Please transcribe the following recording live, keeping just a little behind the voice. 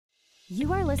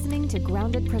You are listening to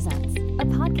Grounded Presents, a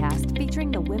podcast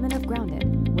featuring the women of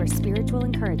Grounded, where spiritual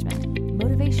encouragement,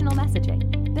 motivational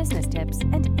messaging, business tips,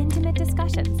 and intimate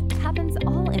discussions happens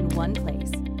all in one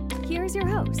place. Here's your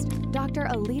host, Dr.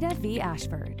 Alita V.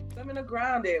 Ashford. Women of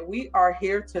Grounded, we are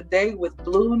here today with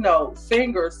BLou,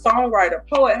 singer, songwriter,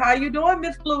 poet. How you doing,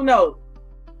 Miss BLou?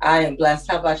 I am blessed.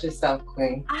 How about yourself,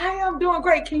 Queen? I am doing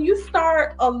great. Can you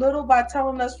start a little by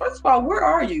telling us, first of all, where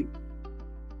are you?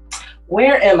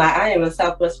 Where am I? I am in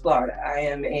Southwest Florida. I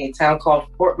am in a town called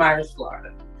Fort Myers,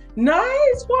 Florida.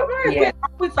 Nice, Fort Myers. Yeah. I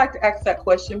always like to ask that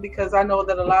question because I know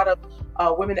that a lot of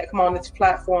women that come on this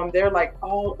platform, they're like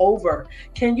all over.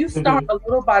 Can you start a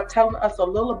little by telling us a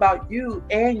little about you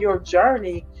and your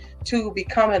journey to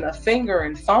becoming a singer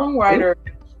and songwriter,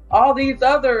 all these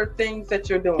other things that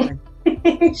you're doing?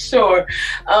 Sure.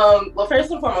 Well, first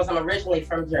and foremost, I'm originally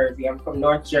from Jersey. I'm from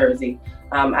North Jersey.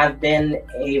 I've been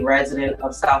a resident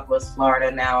of Southwest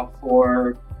Florida now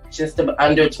for just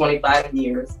under 25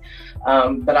 years.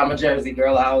 But I'm a Jersey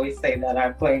girl. I always say that.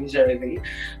 I claim Jersey.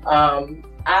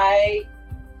 I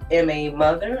am a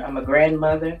mother. I'm a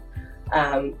grandmother.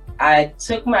 I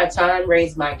took my time,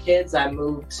 raised my kids. I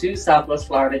moved to Southwest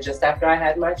Florida just after I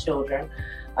had my children.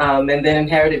 And then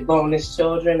inherited bonus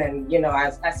children. And,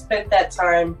 I spent that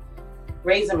time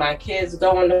raising my kids,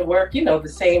 going to work, the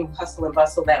same hustle and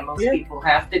bustle that most people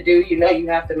have to do. You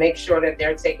have to make sure that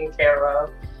they're taken care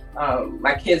of.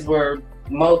 My kids were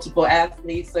multiple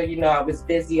athletes, so, I was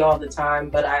busy all the time.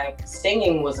 But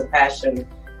singing was a passion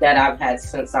that I've had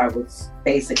since I was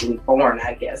basically born,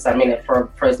 I guess. I mean,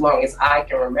 for as long as I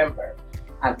can remember,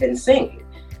 I've been singing.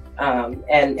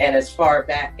 And as far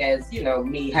back as,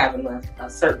 me having a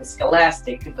certain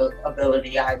scholastic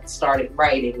ability, I started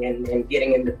writing and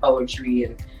getting into poetry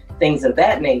and things of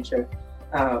that nature.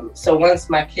 So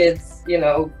once my kids,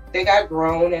 they got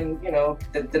grown and,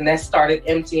 the nest started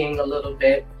emptying a little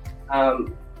bit.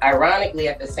 Ironically,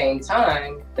 at the same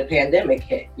time, the pandemic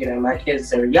hit. My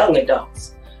kids are young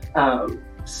adults.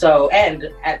 And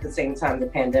at the same time the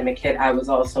pandemic hit, I was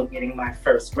also getting my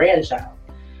first grandchild.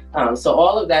 So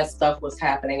all of that stuff was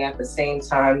happening at the same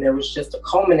time. There was just a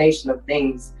culmination of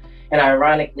things. And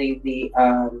ironically, the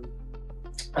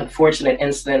unfortunate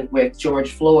incident with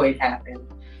George Floyd happened.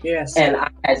 Yes. And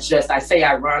I say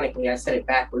ironically, I said it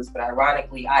backwards, but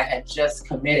ironically, I had just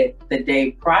committed the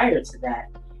day prior to that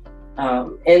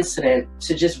incident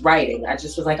to just writing. I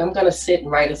just was like, I'm going to sit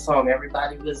and write a song.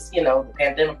 Everybody was, the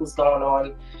pandemic was going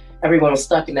on. Everyone was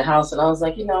stuck in the house. And I was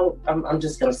like, I'm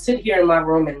just going to sit here in my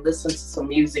room and listen to some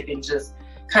music and just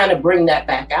kind of bring that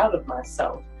back out of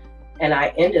myself. And I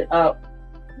ended up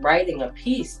writing a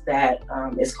piece that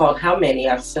is called How Many?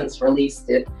 I've since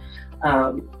released it.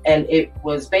 And it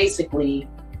was basically,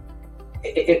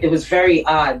 it was very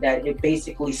odd that it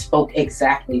basically spoke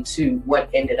exactly to what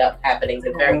ended up happening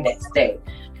the very next day.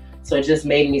 So it just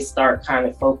made me start kind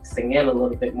of focusing in a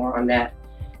little bit more on that.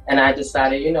 And I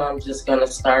decided, I'm just going to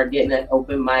start getting at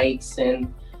open mics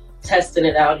and testing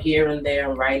it out here and there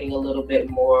and writing a little bit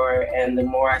more. And the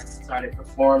more I started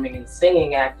performing and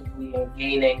singing actively and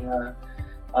gaining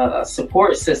a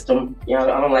support system, I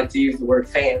don't like to use the word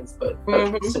fans, but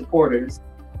supporters,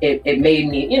 it made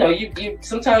me, you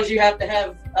sometimes you have to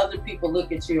have other people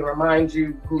look at you and remind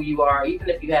you who you are, even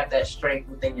if you have that strength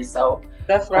within yourself.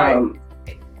 That's right.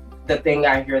 The thing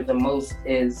I hear the most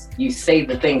is you say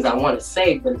the things I want to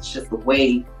say, but it's just the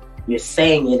way you're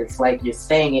saying it. It's like you're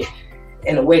saying it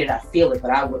in a way that I feel it, but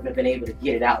I wouldn't have been able to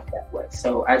get it out that way.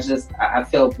 So I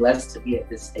feel blessed to be at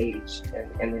this stage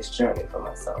in this journey for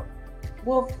myself.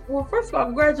 Well, first of all,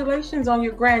 congratulations on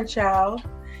your grandchild.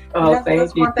 Oh,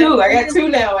 thank you. Two. I got two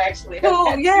now, actually.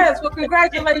 Oh, yes. Well,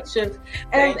 congratulations.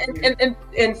 And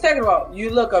second of all, you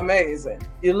look amazing.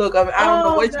 You look. I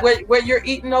don't know what you're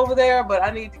eating over there, but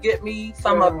I need to get me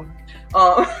some of them.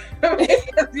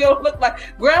 You don't look like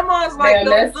grandma's like. Man,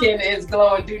 that skin is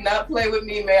glowing. Do not play with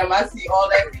me, ma'am. I see all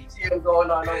that BGM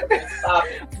going on over there. Stop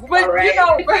it. But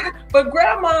right? but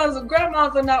grandmas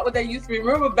are not what they used to be.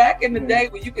 Remember back in the day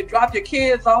when you could drop your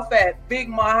kids off at Big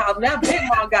Ma house. Now Big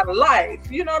Ma got a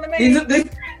life. You know what I mean?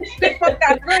 Big Ma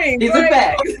got dreams. These are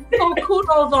facts. So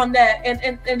kudos on that.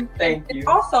 And thank you.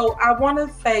 Also, I want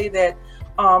to say that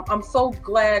I'm so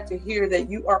glad to hear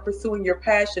that you are pursuing your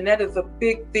passion. That is a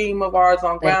big theme of ours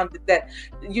on Grounded, that,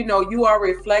 you are a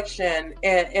reflection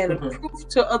and a proof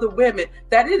to other women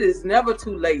that it is never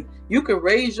too late. You can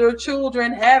raise your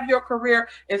children, have your career,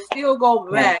 and still go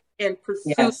back and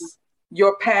pursue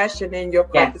your passion and your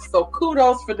purpose. So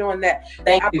kudos for doing that.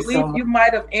 Thank I you believe so much. You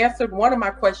might have answered one of my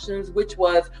questions, which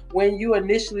was when you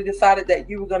initially decided that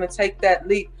you were going to take that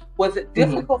leap, was it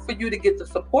difficult for you to get the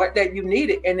support that you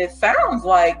needed? And it sounds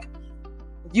like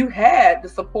you had the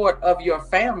support of your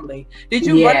family. Did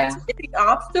you run into any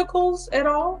obstacles at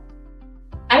all?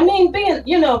 I mean, being,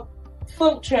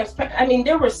 full transparent. I mean,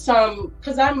 there were some,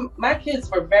 because my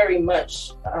kids were very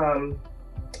much,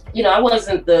 I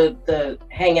wasn't the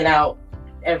hanging out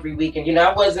every weekend.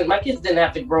 My kids didn't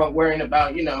have to grow up worrying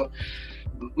about,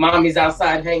 mommy's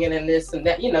outside hanging in this and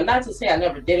that, not to say I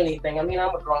never did anything. I mean,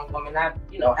 I'm a grown woman. I,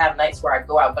 have nights where I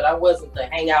go out, but I wasn't the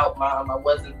hangout mom. I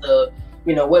wasn't the,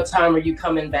 what time are you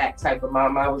coming back type of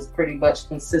mom. I was pretty much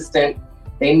consistent.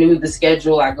 They knew the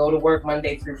schedule. I go to work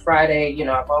Monday through Friday.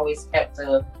 I've always kept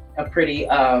a pretty,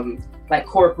 like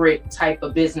corporate type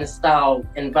of business style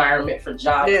environment for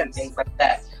jobs and things like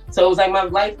that. So it was like my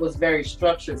life was very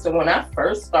structured. So when I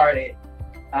first started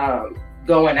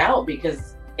going out,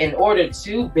 because in order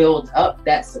to build up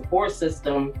that support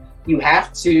system, you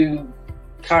have to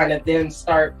kind of then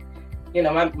start,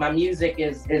 my music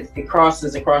it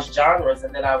crosses across genres.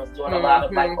 And then I was doing a lot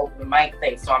of like open mic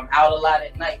things. So I'm out a lot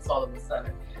at nights all of a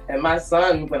sudden. And my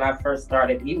son, when I first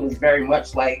started, he was very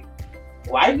much like,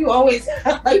 why are you always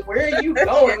like, where are you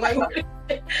going? Like,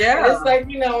 it's like,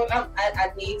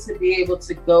 I need to be able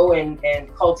to go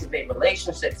and cultivate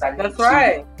relationships. I need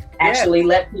to actually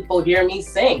let people hear me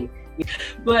sing.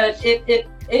 But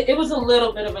it was a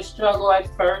little bit of a struggle at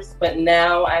first, but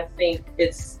now I think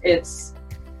it's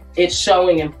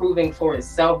showing, improving for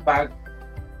itself by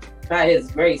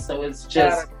His grace. So it's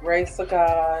just the grace of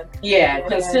God. Yeah,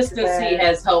 consistency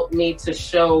has helped me to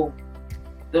show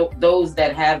those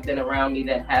that have been around me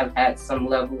that have had some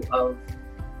level of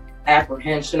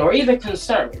apprehension or even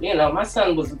concern. My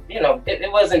son was,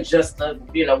 it wasn't just the,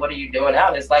 what are you doing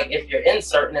out? It's like if you're in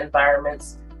certain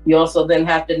environments, you also then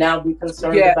have to now be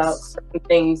concerned about certain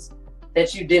things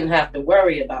that you didn't have to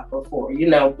worry about before,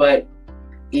 but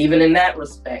even in that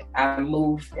respect, I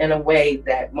move in a way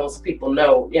that most people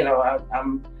know,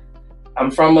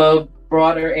 I'm from a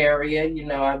broader area,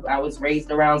 I was raised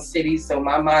around cities, so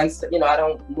my mindset, I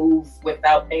don't move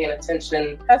without paying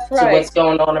attention to what's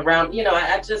going on around,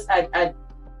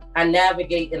 I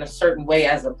navigate in a certain way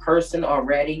as a person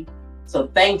already. So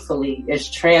thankfully, it's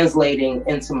translating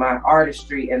into my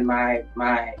artistry and my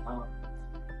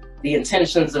the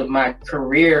intentions of my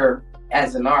career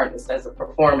as an artist, as a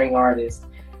performing artist.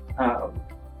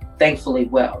 Thankfully,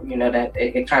 well, that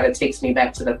it kind of takes me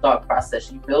back to the thought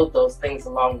process. You build those things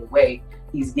along the way.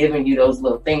 He's giving you those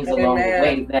little things along the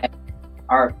way that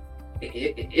are,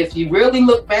 if you really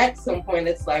look back, some point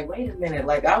it's like, wait a minute,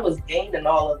 like I was gaining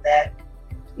all of that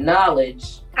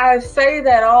knowledge. I say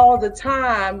that all the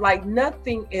time, like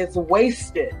nothing is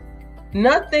wasted.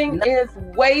 Nothing is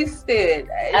wasted.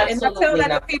 And I tell that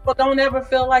to people, don't ever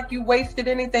feel like you wasted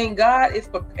anything. God is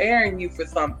preparing you for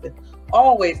something.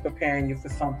 Always preparing you for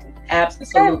something.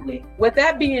 Absolutely. With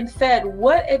that being said,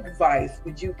 what advice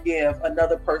would you give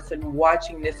another person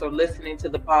watching this or listening to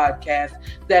the podcast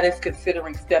that is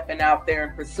considering stepping out there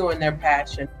and pursuing their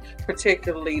passion,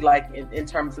 particularly like in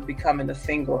terms of becoming a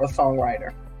singer or a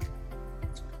songwriter?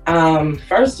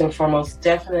 First and foremost,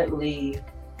 definitely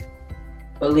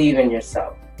believe in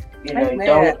yourself.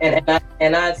 Amen.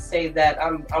 And I say that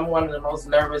I'm one of the most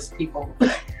nervous people.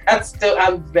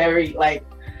 I'm very like,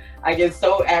 I get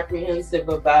so apprehensive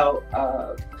about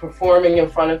performing in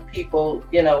front of people,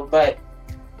 but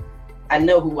I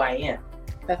know who I am.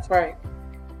 That's right.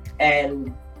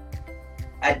 And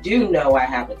I do know I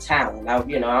have a talent.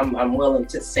 I'm willing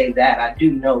to say that. I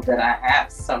do know that I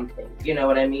have something, you know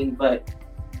what I mean? But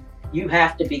you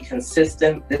have to be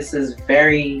consistent. This is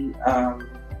very,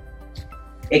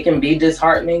 it can be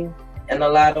disheartening in a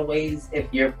lot of ways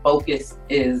if your focus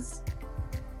is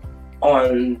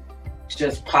on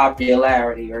just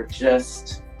popularity or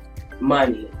just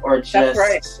money or just,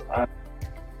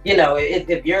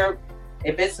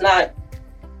 if it's not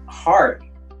heart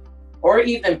or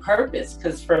even purpose,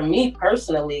 because for me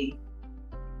personally,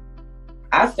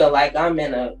 I feel like I'm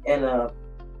in a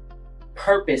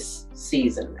purpose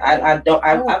season. I've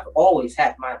always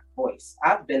had my voice.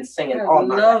 I've been singing all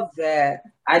my life. I love that.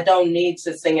 I don't need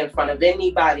to sing in front of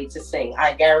anybody to sing.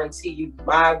 I guarantee you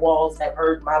my walls have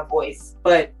heard my voice.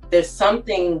 But there's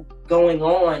something going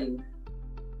on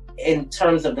in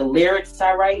terms of the lyrics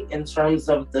I write, in terms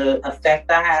of the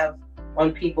effect I have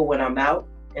on people when I'm out,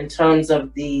 in terms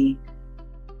of the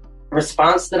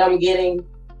response that I'm getting.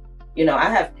 I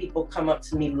have people come up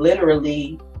to me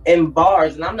literally in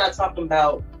bars, and I'm not talking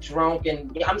about drunk,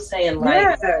 and I'm saying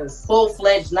like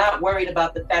full-fledged, not worried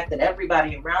about the fact that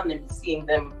everybody around them is seeing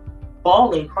them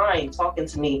bawling, crying, talking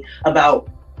to me about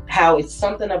how it's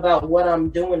something about what I'm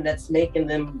doing that's making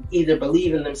them either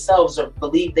believe in themselves or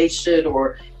believe they should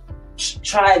or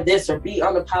try this or be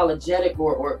unapologetic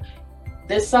or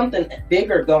there's something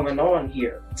bigger going on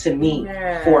here to me,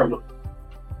 for me.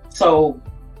 So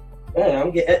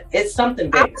it's something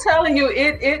big. I'm telling you,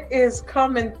 it is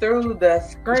coming through the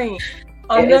screen.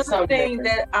 Another thing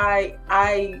that I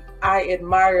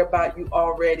admire about you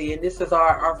already, and this is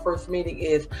our first meeting,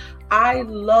 is I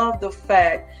love the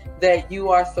fact that you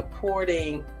are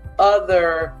supporting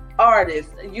other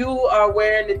artists. You are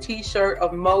wearing the t-shirt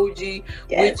of Moji,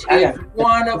 which is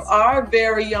one of our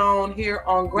very own here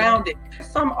on Grounded.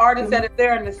 Some artists that if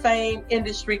they're in the same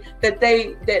industry that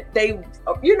they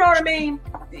you know what I mean?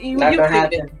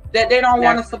 That they don't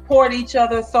want to support each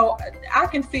other. So I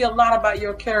can see a lot about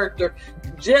your character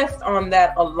just on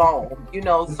that alone, you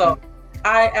know. So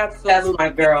I absolutely, that's my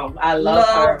girl. I love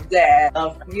her. That. I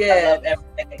love her. Yeah, I love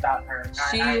everything about her.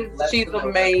 She's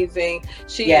amazing.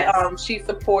 She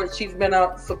supports. She's been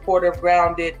a supporter of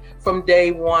Grounded from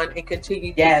day one and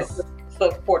continues to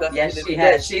support us. Yes, she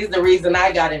has. She's the reason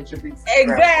I got introduced.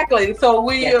 Exactly. So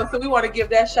we want to give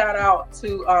that shout out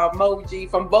to Moji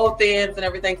from both ends and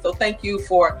everything. So thank you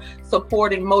for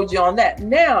supporting Moji on that.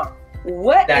 Now,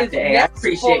 what Dr. is A, next? I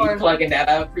appreciate you plugging that.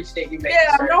 I appreciate you making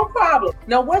sure. No problem.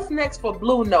 Now, what's next for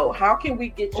BLou Note? How can we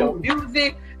get your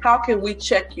music? How can we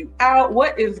check you out?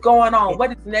 What is going on?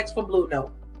 What is next for BLou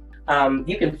Note?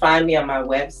 You can find me on my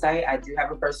website. I do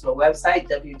have a personal website,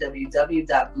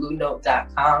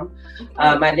 www.blounote.com.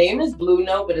 My name is BLou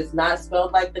Note, but it's not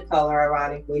spelled like the color,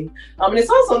 ironically. And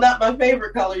it's also not my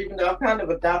favorite color, even though I've kind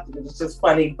of adopted it. It's just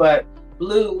funny, but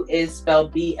BLou is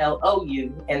spelled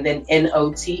BLOU and then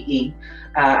NOTE.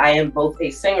 I am both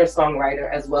a singer-songwriter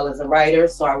as well as a writer,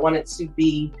 so I wanted to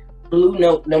be BLou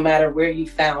Note no matter where you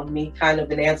found me, kind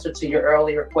of an answer to your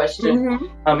earlier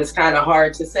question. It's kind of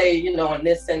hard to say, you know, on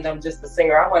this end, I'm just a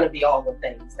singer. I want to be all the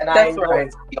things, and I'm going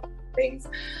to be all the things.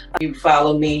 You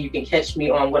follow me, you can catch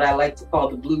me on what I like to call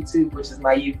the BlueTube, which is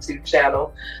my YouTube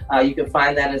channel. You can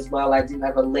find that as well. I do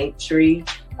have a link tree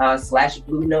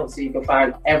 /BLou Note, so you can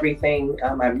find everything,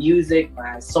 my music,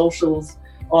 my socials,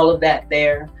 all of that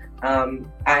there.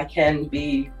 I can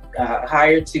be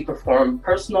hired to perform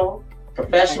personal,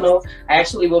 professional. I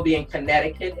actually will be in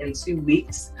Connecticut in 2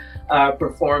 weeks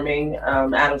performing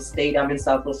out of state. I'm in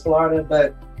Southwest Florida,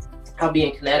 but I'll be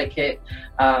in Connecticut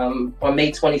on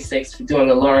May 26th doing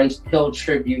a Lauryn Hill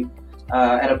tribute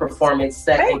at a performance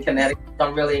set in Connecticut.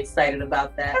 I'm really excited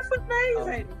about that. That's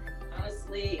amazing.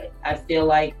 Honestly, I feel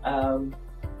like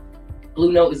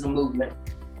BLou Note is a movement.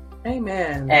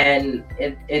 Amen. And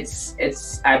it's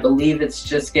I believe it's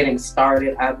just getting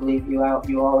started. I believe you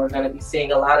all are going to be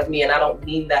seeing a lot of me, and I don't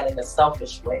mean that in a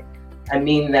selfish way. I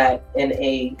mean that in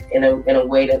a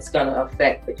way that's going to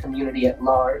affect the community at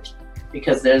large,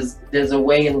 because there's a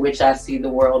way in which I see the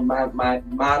world. My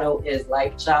motto is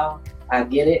life, child. I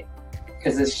get it,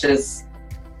 because it's just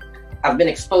I've been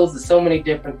exposed to so many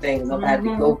different things I've had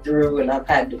to go through, and I've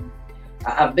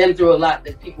been through a lot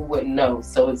that people wouldn't know.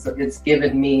 So it's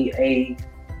given me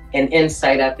an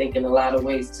insight, I think, in a lot of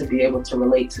ways to be able to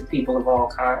relate to people of all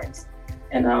kinds.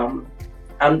 And I'm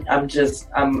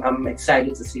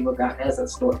excited to see what God has in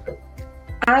store for me.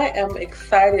 I am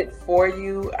excited for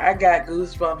you. I got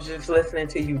goosebumps just listening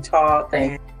to you talk.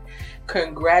 Thank you.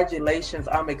 Congratulations.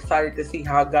 I'm excited to see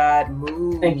how God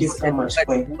moves. Thank you so much.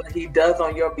 What he does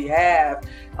on your behalf.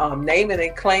 Name it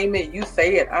and claim it. You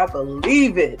say it, I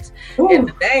believe it. In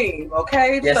the name.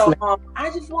 Okay. Yes, so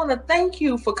I just want to thank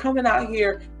you for coming out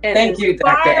here and thank you,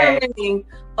 Dr. A.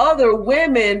 Other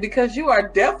women, because you are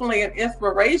definitely an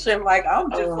inspiration. Like I'm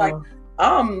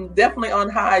definitely on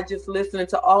high just listening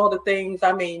to all the things.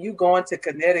 I mean, you going to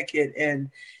Connecticut and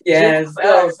just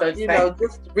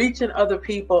reaching other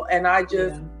people. And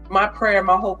my prayer,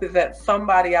 my hope is that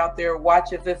somebody out there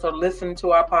watches this or listens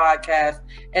to our podcast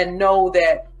and know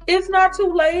that it's not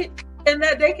too late, and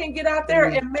that they can get out there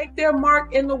and make their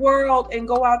mark in the world and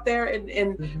go out there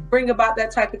and bring about that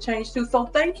type of change too. So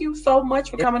thank you so much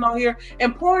for coming on here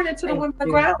and pouring into the women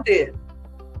Grounded.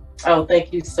 Oh,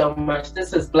 thank you so much.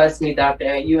 This has blessed me, Dr.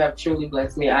 A. You have truly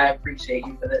blessed me. I appreciate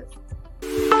you for this.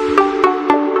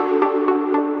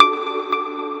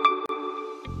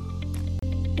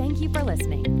 Thank you for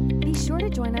listening. Be sure to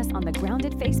join us on the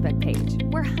Grounded Facebook page,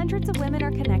 where hundreds of women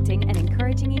are connecting and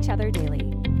encouraging each other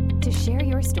daily. To share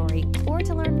your story or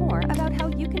to learn more about how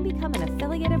you can become an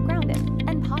affiliate of Grounded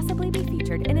and possibly be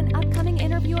featured in an upcoming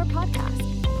interview or podcast,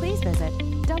 please visit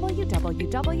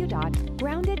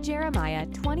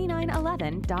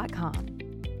www.groundedjeremiah2911.com.